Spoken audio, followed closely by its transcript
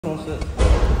You.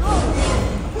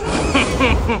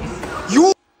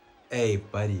 Hey,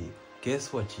 buddy,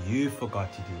 guess what you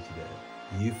forgot to do today?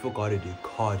 You forgot to do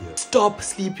cardio. Stop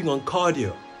sleeping on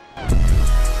cardio.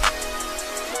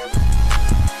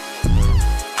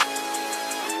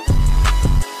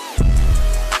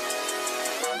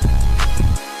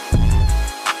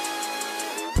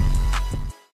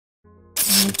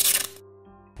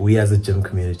 We as a gym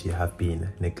community have been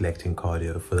neglecting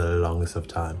cardio for the longest of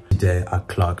time. Today I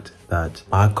clocked that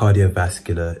my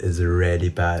cardiovascular is really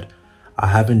bad. I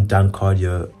haven't done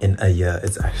cardio in a year.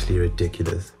 It's actually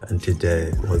ridiculous. And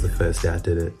today was the first day I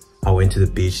did it. I went to the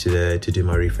beach today to do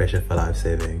my refresher for life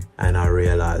saving, and I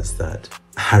realized that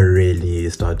I really need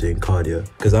to start doing cardio,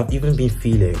 because I've even been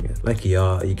feeling like,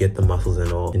 yeah, you get the muscles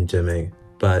and all in gymming,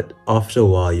 but after a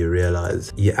while you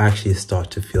realize you actually start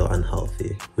to feel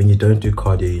unhealthy. When you don't do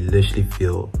cardio, you literally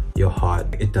feel your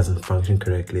heart, it doesn't function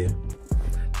correctly.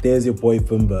 There's your boy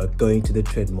Vumba going to the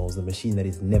treadmills, the machine that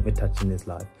he's never touched in his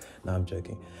life. No, I'm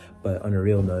joking. But on a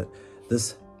real note,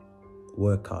 this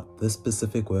workout, this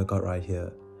specific workout right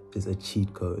here is a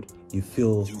cheat code. You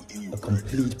feel a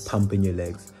complete pump in your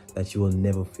legs that you will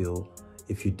never feel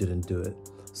if you didn't do it.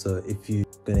 So if you're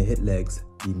gonna hit legs,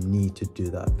 you need to do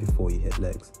that before you hit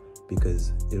legs,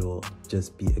 because it will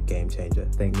just be a game changer.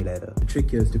 Thank me later. The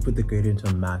trick here is to put the gradient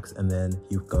on max, and then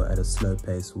you go at a slow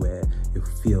pace where you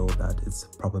feel that it's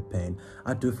proper pain.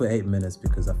 I do it for 8 minutes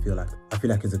because I feel like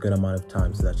it's a good amount of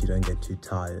time so that you don't get too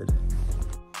tired.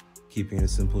 Keeping it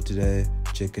simple today,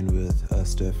 chicken with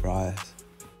stir fries.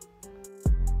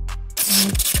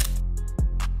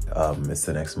 It's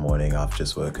the next morning. I've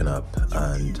just woken up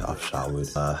and I've showered.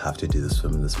 I have to do the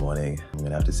swim this morning. I'm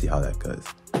gonna have to see how that goes.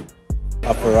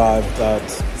 I've arrived at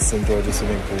St. George's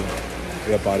swimming pool.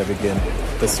 We're about to begin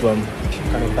the swim.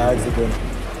 Kind of bags again.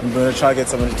 I'm gonna try to get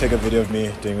someone to take a video of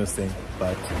me doing this thing,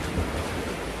 but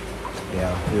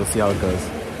yeah, we'll see how it goes.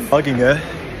 Vlogging, eh?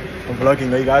 I'm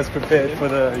vlogging. Are you guys prepared for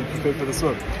the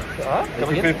swim? Are you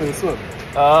prepared for the swim?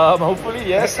 Hopefully,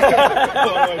 yes.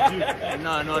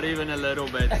 No, not even a little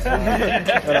bit.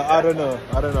 I don't know.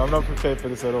 I'm not prepared for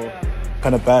this at all.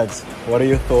 Kind of bags. What are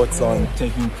your thoughts on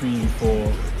taking pre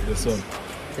for the swim?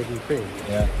 Taking pre?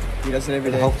 Yeah. He does it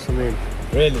every day. It helps me.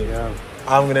 Really? Yeah.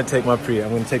 I'm gonna take my pre.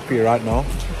 I'm gonna take pre right now,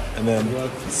 and then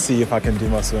see if I can do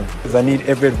my swim. Because I need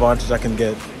every advantage I can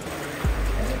get.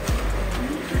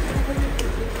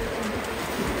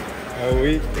 Are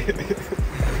we?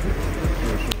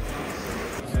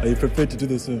 Are you prepared to do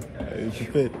the swim? Are you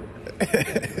prepared?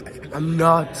 I'm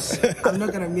not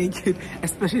gonna make it,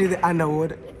 especially the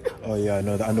underwater. Oh yeah,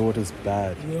 no, the underwater is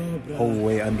bad. Yeah, bro. Whole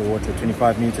way underwater,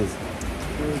 25 meters.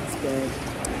 It's bad.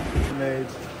 Made.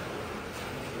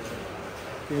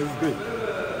 It was good.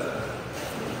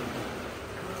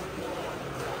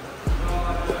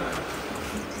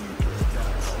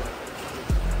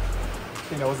 I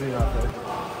think that wasn't enough, right?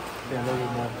 Yeah, a little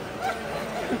bit more.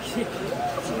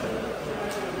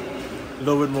 A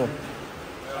little bit more.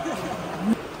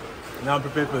 Now I'm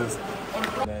prepared for this.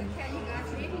 And then... Okay, you guys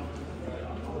ready?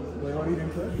 Wait, what are you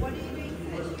doing first? What are you doing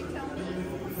first? You tell me.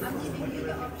 I'm giving you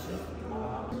the option.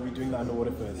 We're doing the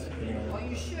underwater first. Are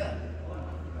you sure?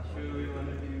 Sure, we want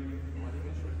to do.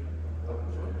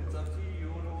 It's up to you. You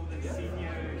want all the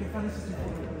senior.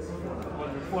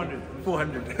 400.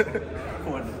 400.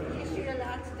 Yes, you're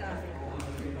allowed to dive.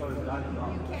 Oh, it's done.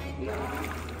 You can do it.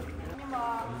 Come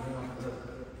on.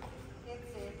 That's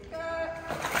it. Go.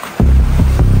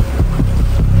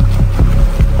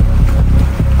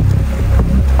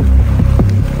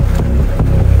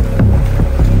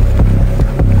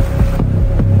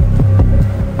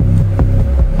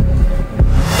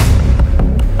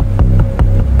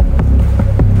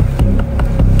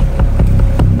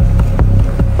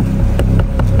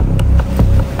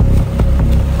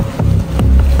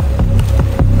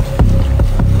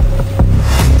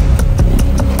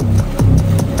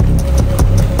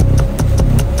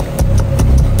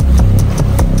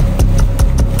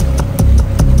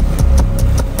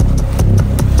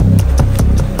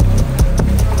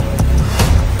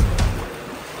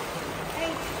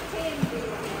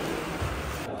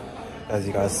 As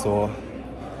you guys saw,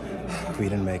 we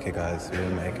didn't make it, guys. We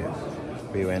didn't make it.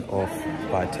 We went off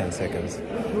by 10 seconds.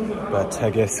 But I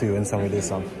guess we win some, we lose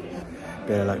some.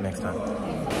 Better luck next time.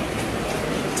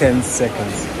 10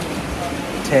 seconds.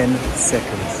 10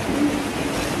 seconds.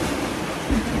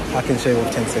 I can shave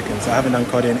off 10 seconds. I haven't done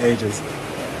cardio in ages,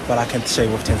 but I can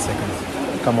shave off 10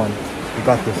 seconds. Come on, we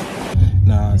got this.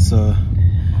 Nah, so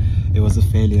it was a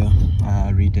failure.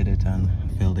 I redid it and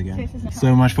failed again.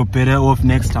 So much for better off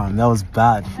next time. That was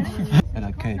bad. And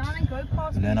okay,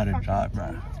 learn how to drive,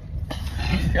 bro.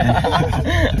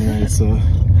 Anyway, so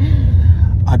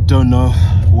I don't know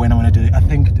when I'm gonna do it. I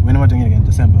think, when am I doing it again?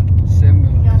 December. December.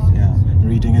 Yeah, I'm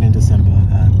redoing it in December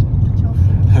and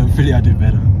hopefully I do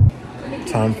better.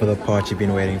 Time for the part you've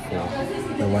been waiting for.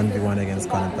 The 1v1 against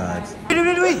Connor Bags.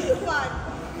 Wait.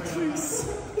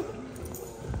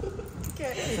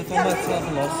 I found myself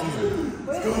last season.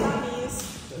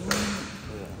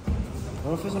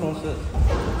 What if it's an offset?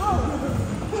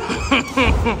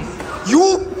 You?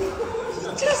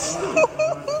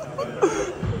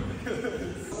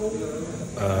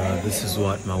 This is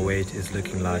what my weight is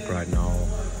looking like right now.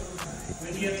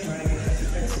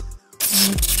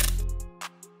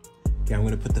 Okay, I'm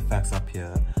gonna put the facts up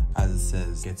here. As it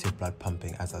says, gets your blood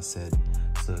pumping, as I said.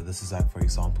 So this is like, for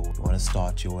example, you want to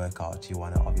start your workout, you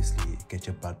want to obviously get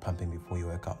your blood pumping before your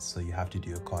workout, so you have to do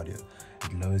your cardio.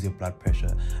 It lowers your blood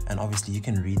pressure, and obviously you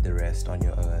can read the rest on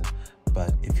your own,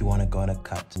 but if you want to go on a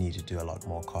cut, you need to do a lot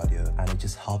more cardio, and it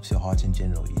just helps your heart in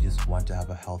general. You just want to have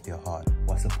a healthier heart.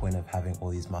 What's the point of having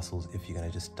all these muscles if you're going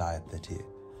to just die at 30?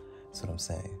 That's what I'm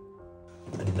saying.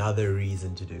 Another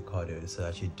reason to do cardio is so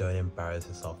that you don't embarrass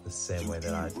yourself the same way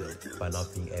that I did by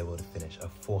not being able to finish a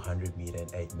 400 meter in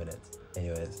 8 minutes.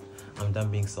 Anyways, I'm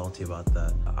done being salty about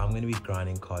that. I'm going to be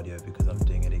grinding cardio because I'm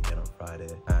doing it again on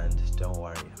Friday, and don't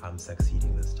worry, I'm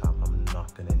succeeding this time. I'm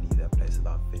not going to leave that place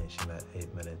without finishing that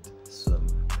 8-minute swim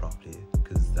properly,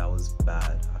 because that was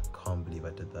bad. I can't believe I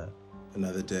did that.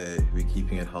 Another day, we're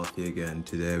keeping it healthy again.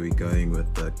 Today we're going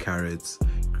with the carrots,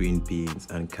 green beans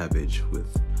and cabbage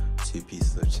with 2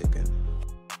 pieces of chicken.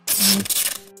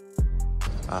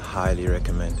 I highly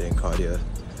recommend doing cardio.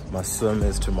 My swim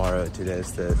is tomorrow. Today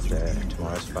is Thursday,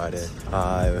 tomorrow's Friday.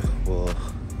 I will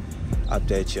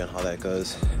update you on how that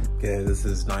goes. Okay, this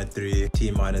is night 3,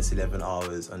 T-minus 11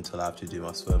 hours until I have to do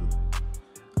my swim.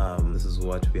 This is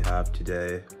what we have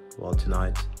today. Well,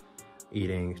 tonight,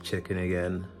 eating chicken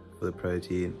again for the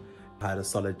protein. I had a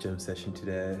solid gym session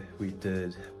today. We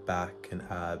did back and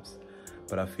abs,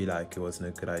 but I feel like it wasn't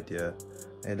a good idea.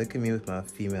 Hey, look at me with my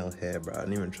female hair, bro. I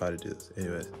didn't even try to do this.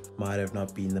 Anyways, might have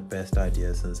not been the best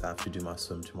idea since I have to do my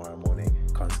swim tomorrow morning.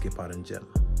 Can't skip out in gym.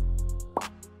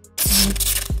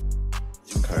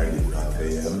 It's currently 5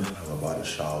 AM. I'm about to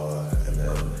shower and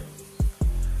then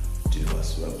do my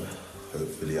swim.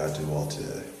 Hopefully I do well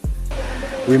today.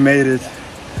 We made it.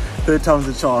 3rd time's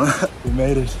the charm. We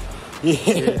made it.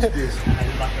 Yeah.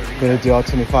 Gonna do our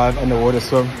 25 underwater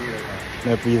swim.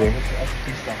 No breathing.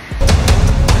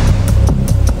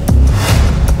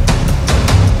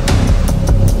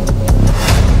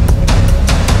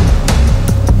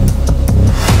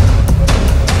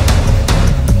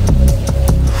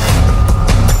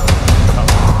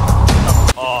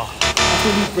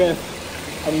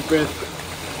 I need breath.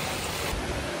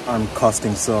 I'm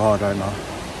costing so hard right now.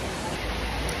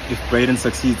 If Braden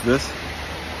succeeds this,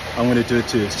 I'm gonna do it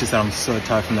too. It's just that I'm so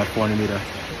tired from that 400 meter.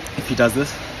 If he does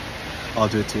this, I'll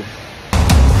do it too.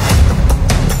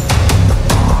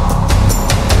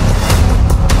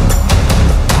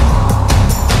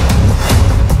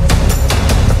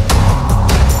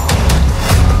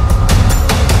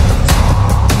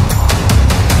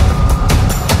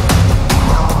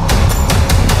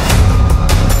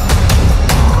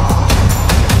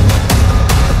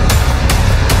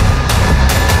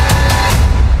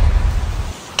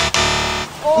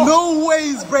 No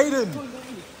ways, Braden!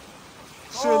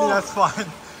 Surely that's fine.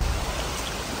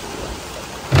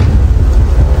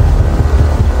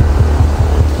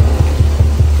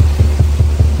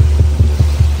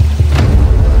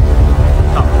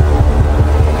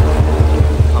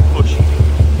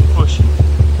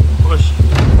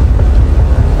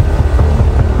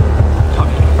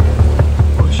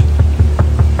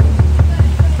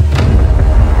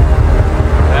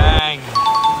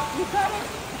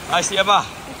 I see Emma.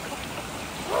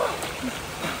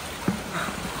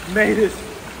 Made it.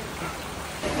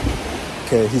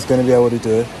 Okay, he's gonna be able to do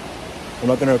it. I'm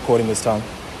not gonna record him this time,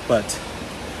 but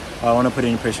I wanna put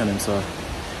any pressure on him, so I'm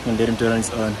gonna let him do it on his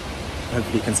own.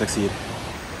 Hopefully he can succeed.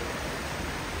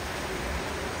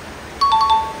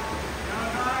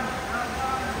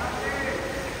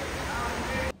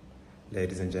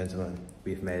 Ladies and gentlemen,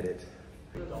 we've made it.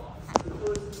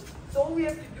 So all we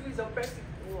have to do is our practical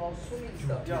swimming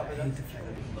stuff. Yeah, but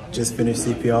that's Just finished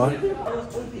CPR. I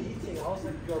was only eating. I was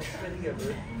like, you're sweating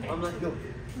everywhere. I'm like, no.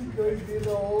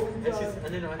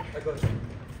 And then I go.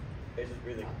 Patient's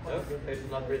breathing. No,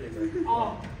 patient's not breathing. Right?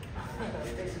 Oh.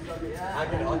 Patient's not breathing. I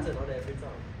get on it every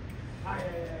time.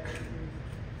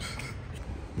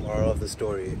 Moral of the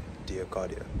story, do your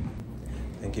cardio.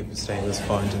 Thank you for staying this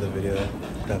far into the video.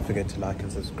 Don't forget to like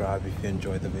and subscribe if you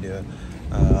enjoyed the video.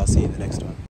 I'll see you in the next one.